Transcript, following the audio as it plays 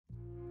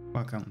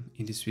Welcome.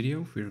 In this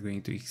video, we're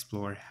going to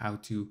explore how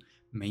to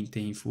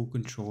maintain full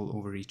control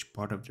over each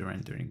part of the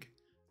rendering.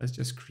 Let's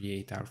just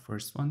create our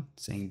first one,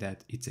 saying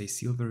that it's a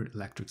silver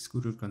electric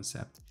scooter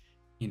concept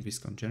in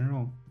Vizcom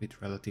General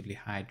with relatively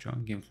high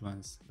drawing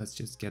influence. Let's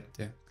just get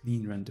the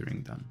clean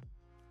rendering done.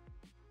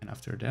 And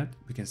after that,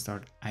 we can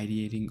start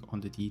ideating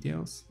on the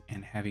details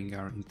and having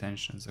our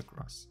intentions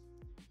across.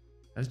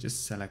 Let's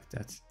just select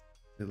that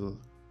little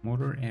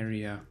motor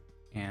area,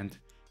 and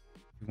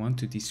if we want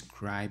to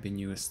describe a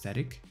new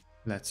aesthetic,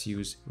 let's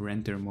use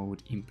render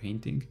mode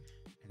Inpainting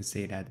and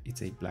say that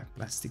it's a black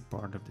plastic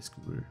part of the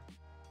scooter.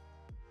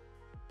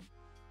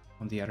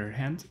 On the other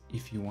hand,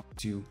 if you want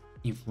to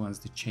influence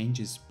the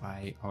changes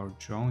by our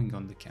drawing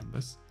on the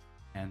canvas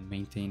and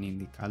maintaining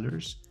the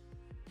colors,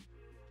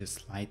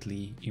 just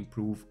slightly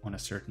improve on a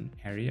certain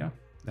area,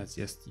 let's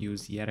just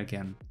use yet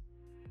again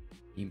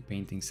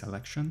Inpainting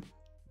selection,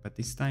 but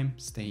this time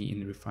stay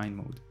in refine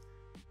mode.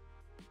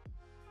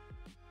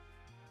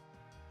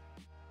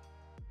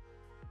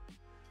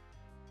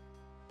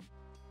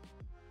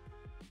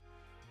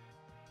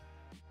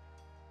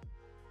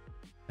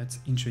 Let's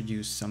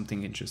introduce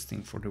something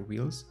interesting for the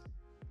wheels,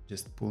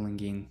 just pulling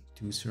in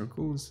two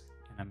circles,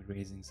 and I'm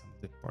erasing some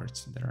of the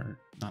parts that are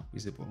not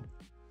visible.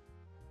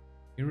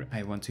 Here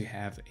I want to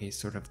have a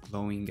sort of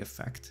glowing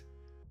effect.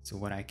 So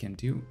what I can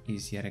do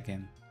is yet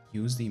again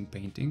use the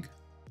Inpainting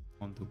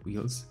on the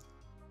wheels,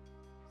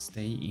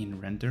 stay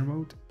in render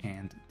mode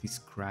and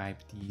describe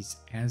these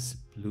as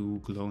blue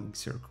glowing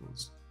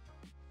circles.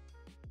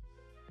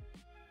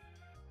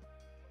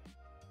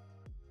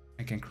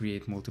 I can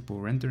create multiple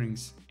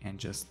renderings and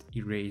just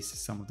erase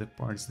some of the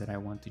parts that I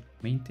want to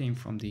maintain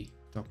from the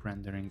top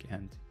rendering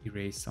and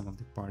erase some of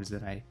the parts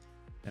that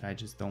I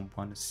just don't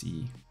want to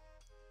see.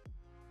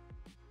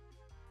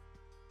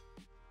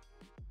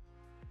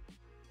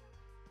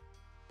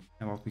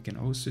 Now what we can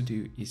also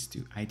do is to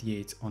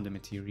ideate on the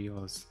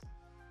materials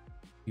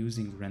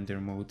using render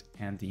mode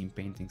and the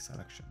Inpainting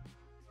selection.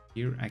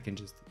 Here I can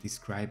just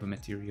describe a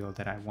material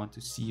that I want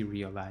to see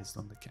realized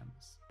on the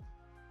canvas,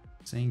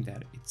 saying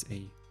that it's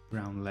a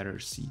brown leather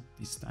seat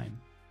this time.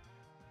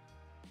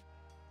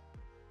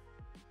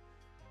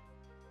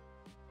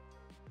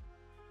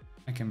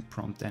 I can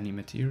prompt any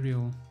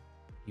material,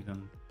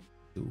 even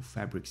do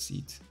fabric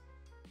seat.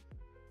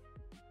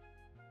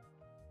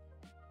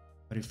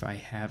 But if I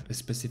have a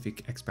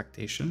specific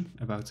expectation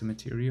about the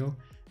material,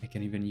 I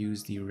can even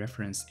use the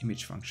reference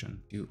image function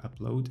to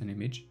upload an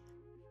image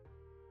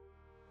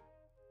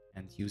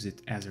and use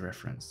it as a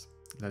reference.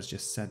 Let's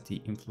just set the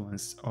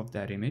influence of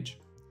that image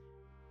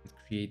and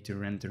create the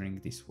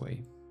rendering this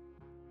way.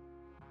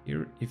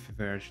 Here, if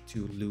we were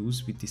too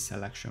loose with the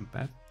selection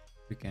path,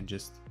 we can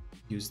just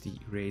use the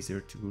eraser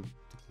tool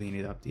to clean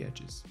it up the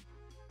edges.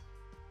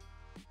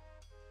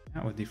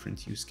 Now a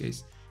different use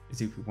case is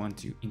if we want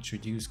to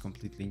introduce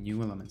completely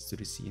new elements to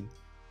the scene,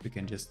 we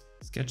can just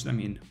sketch them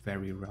in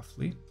very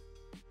roughly,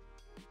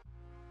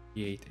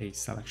 create a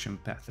selection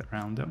path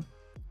around them,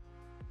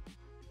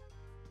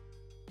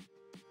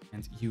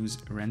 and use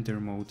render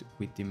mode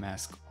with the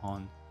mask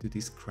on to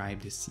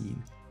describe the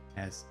scene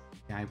as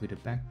a guy with a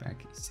backpack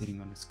is sitting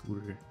on a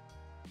scooter.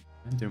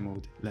 Render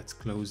mode, let's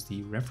close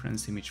the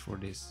reference image for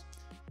this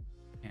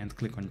and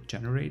click on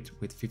generate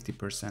with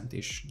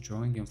 50%-ish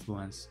drawing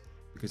influence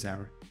because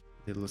our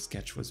little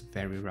sketch was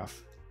very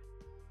rough.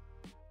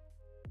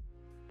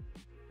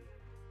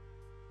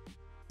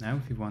 Now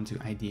if we want to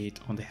ideate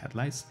on the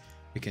headlights,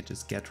 we can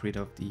just get rid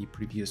of the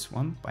previous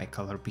one by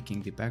color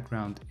picking the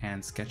background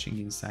and sketching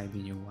inside the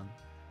new one.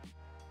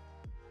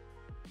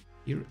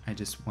 Here I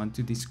just want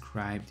to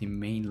describe the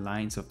main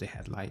lines of the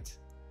headlight.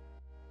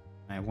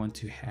 I want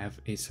to have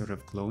a sort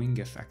of glowing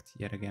effect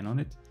yet again on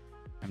it.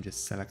 I'm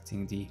just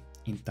selecting the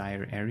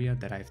entire area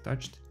that I've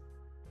touched,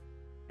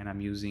 and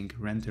I'm using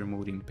render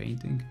mode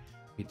Inpainting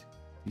with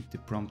the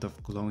prompt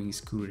of glowing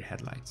scooter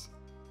headlights.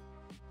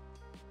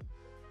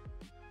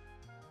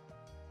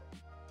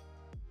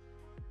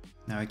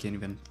 Now I can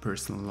even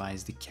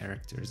personalize the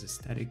character's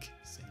aesthetic,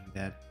 saying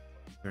that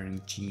he's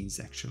wearing jeans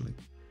actually.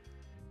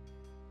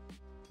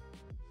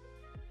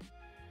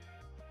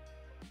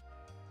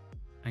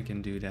 I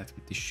can do that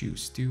with the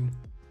shoes too.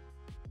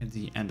 At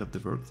the end of the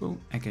workflow,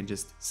 I can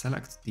just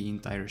select the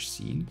entire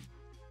scene.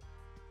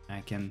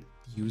 I can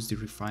use the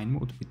refine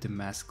mode with the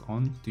mask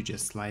on to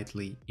just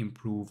slightly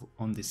improve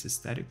on this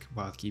aesthetic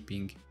while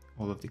keeping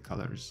all of the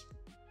colors.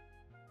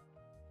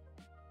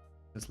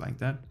 Just like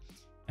that.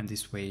 And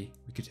this way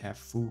we could have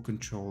full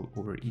control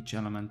over each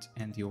element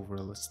and the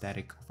overall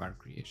aesthetic of our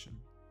creation.